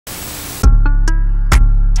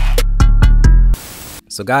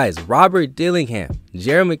So guys, Robert Dillingham,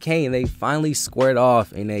 Jared McCain, they finally squared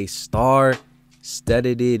off in a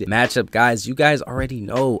star-studded matchup. Guys, you guys already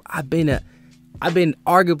know I've been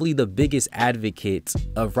arguably the biggest advocate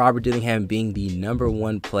of Robert Dillingham being the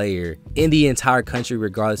 #1 player in the entire country,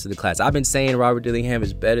 regardless of the class. I've been saying Robert Dillingham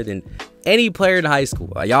is better than any player in high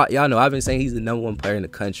school. Y'all know I've been saying he's the #1 player in the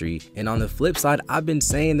country. And on the flip side, I've been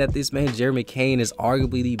saying that this man, Jared McCain, is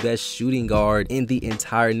arguably the best shooting guard in the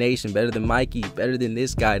entire nation. Better than Mikey, better than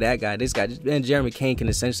this guy, that guy, this guy. Just, man, Jared McCain can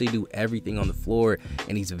essentially do everything on the floor,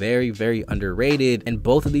 and he's very, very underrated. And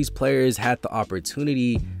both of these players had the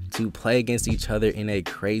opportunity to play against each other in a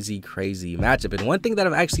crazy matchup. And one thing that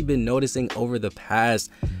I've actually been noticing over the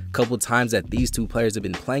past couple times that these two players have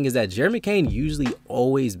been playing is that Jared McCain usually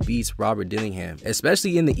always beats Robert Dillingham,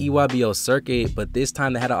 especially in the EYBL circuit. But this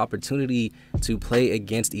time they had an opportunity to play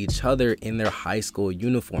against each other in their high school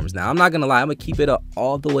uniforms. Now, I'm not gonna lie, I'm gonna keep it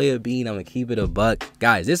all the way a bean. I'm gonna keep it a buck.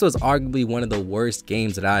 Guys, this was arguably one of the worst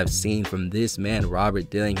games that I've seen from this man, Robert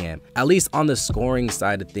Dillingham, at least on the scoring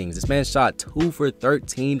side of things. This man shot 2 for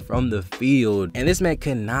 13 from the field, and this man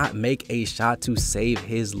could not make a shot to save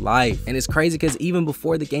his life. And it's crazy because even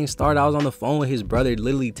before the game started, I was on the phone with his brother,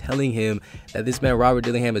 literally telling him that this man Robert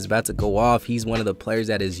Dillingham is about to go off. He's one of the players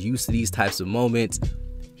that is used to these types of moments.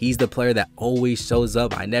 He's the player that always shows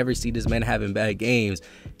up. I never see this man having bad games.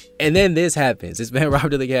 And then this happens. This man Robert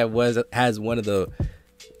Dillingham has one of the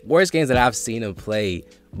worst games that I've seen him play.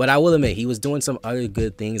 But I will admit, he was doing some other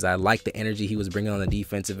good things. I like the energy he was bringing on the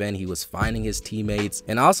defensive end. He was finding his teammates.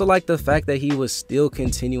 And I also like the fact that he was still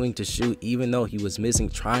continuing to shoot, even though he was missing,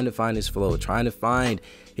 trying to find his flow, trying to find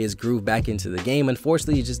his groove back into the game.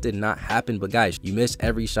 Unfortunately, it just did not happen. But guys, you miss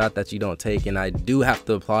every shot that you don't take. And I do have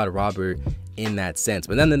to applaud Robert in that sense.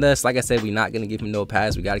 But nonetheless, like I said, we're not going to give him no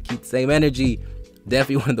pass. We got to keep the same energy.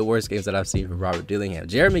 Definitely one of the worst games that I've seen from Robert Dillingham.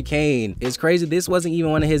 Jared McCain is crazy. This wasn't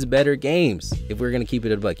even one of his better games, if we're going to keep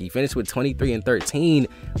it a buck. He finished with 23 and 13,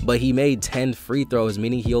 but he made 10 free throws,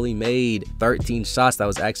 meaning he only made 13 shots that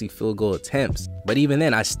was actually field goal attempts. But even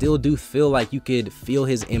then, I still do feel like you could feel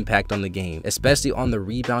his impact on the game, especially on the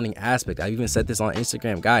rebounding aspect. I even said this on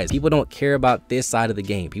Instagram. Guys, people don't care about this side of the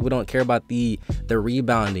game. People don't care about the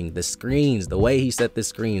rebounding, the screens, the way he set the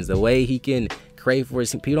screens, the way he can create for his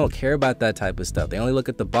team. People don't care about that type of stuff. They only look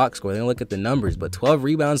at the box score. They don't look at the numbers. But 12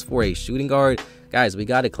 rebounds for a shooting guard, guys, we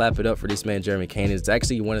got to clap it up for this man, Jared McCain. It's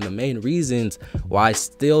actually one of the main reasons why I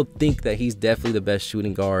still think that he's definitely the best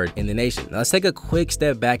shooting guard in the nation. Now, let's take a quick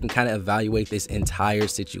step back and kind of evaluate this entire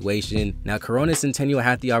situation. Now, Corona Centennial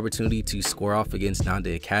had the opportunity to score off against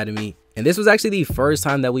Donda Academy. And this was actually the first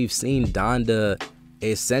time that we've seen Donda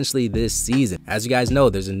essentially this season. As you guys know,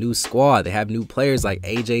 there's a new squad. They have new players like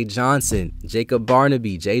AJ Johnson, Jacob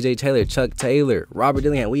Barnaby, JJ Taylor, Chuck Taylor, Robert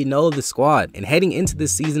Dillingham. We know the squad. And heading into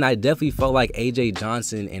this season, I definitely felt like AJ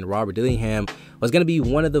Johnson and Robert Dillingham was going to be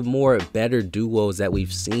one of the more better duos that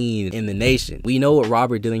we've seen in the nation. We know what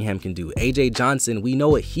Robert Dillingham can do. AJ Johnson, we know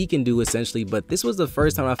what he can do essentially, but this was the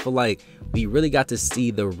first time I feel like we really got to see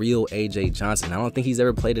the real AJ Johnson. I don't think he's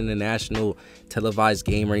ever played in a national televised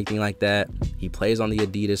game or anything like that. He plays on the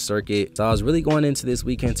Adidas circuit. So I was really going into this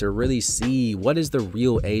weekend to really see what is the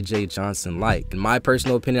real AJ Johnson like. In my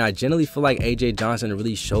personal opinion, I generally feel like AJ Johnson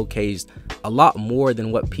really showcased a lot more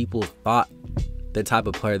than what people thought the type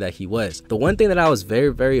of player that he was. The one thing that I was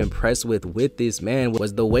very impressed with this man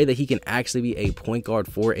was the way that he can actually be a point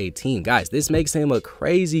guard for a team. Guys, this makes him a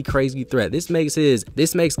crazy threat. This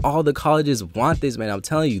makes all the colleges want this man. I'm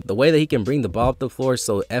telling you, the way that he can bring the ball up the floor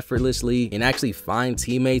so effortlessly and actually find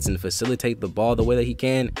teammates and facilitate the ball the way that he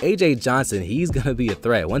can. AJ Johnson, he's gonna be a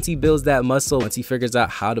threat. Once he builds that muscle, once he figures out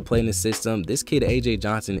how to play in the system, this kid AJ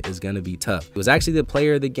Johnson is gonna be tough. He was actually the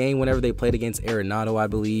player of the game whenever they played against Arenado, I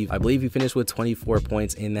believe. I believe he finished with 24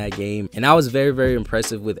 points in that game, and I was very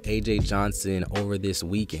impressive with AJ Johnson over this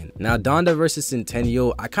weekend. Now, Donda versus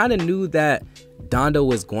Centennial, I kind of knew that Donda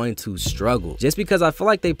was going to struggle just because I feel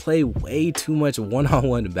like they play way too much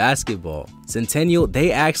one-on-one basketball. Centennial,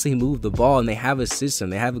 they actually move the ball and they have a system.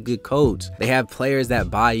 They have a good coach. They have players that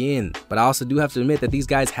buy in. But I also do have to admit that these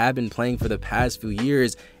guys have been playing for the past few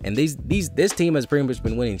years, and this team has pretty much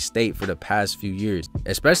been winning state for the past few years.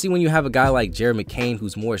 Especially when you have a guy like Jared McCain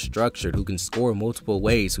who's more structured, who can score multiple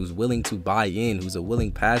ways, who's willing to buy in, who's a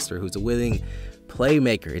willing passer, who's a willing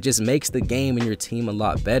playmaker. It just makes the game and your team a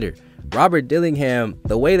lot better. Robert Dillingham,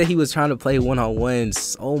 the way that he was trying to play one-on-one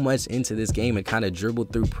so much into this game and kind of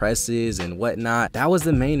dribbled through presses and whatnot, that was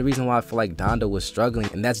the main reason why I feel like Donda was struggling.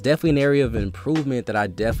 And that's definitely an area of improvement that I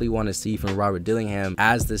definitely want to see from Robert Dillingham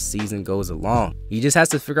as the season goes along. He just has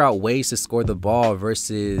to figure out ways to score the ball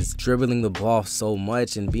versus dribbling the ball so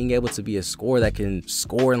much and being able to be a scorer that can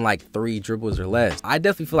score in like 3 dribbles or less. I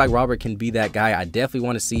definitely feel like Robert can be that guy. I definitely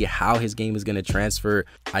want to see how his game is going to transfer.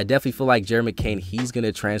 I definitely feel like Jared McCain, he's going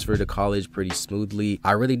to transfer to college pretty smoothly.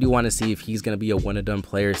 I really do want to see if he's going to be a one-and-done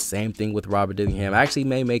player. Same thing with Robert Dillingham. I actually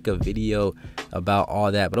may make a video about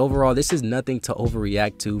all that, but overall, this is nothing to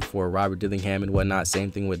overreact to for Robert Dillingham and whatnot.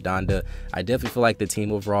 Same thing with Donda. I definitely feel like the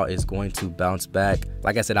team overall is going to bounce back.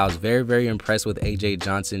 Like I said, I was very impressed with AJ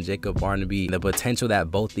Johnson, Jacob Barnaby, the potential that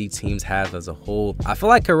both these teams have as a whole. I feel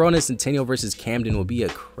like Corona Centennial versus Camden will be a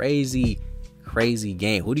crazy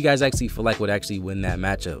game. Who do you guys actually feel like would actually win that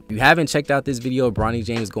matchup? If you haven't checked out this video, Bronny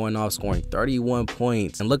James going off, scoring 31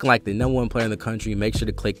 points and looking like the #1 player in the country, make sure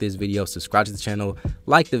to click this video, subscribe to the channel,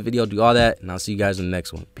 like the video, do all that, and I'll see you guys in the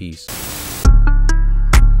next one. Peace.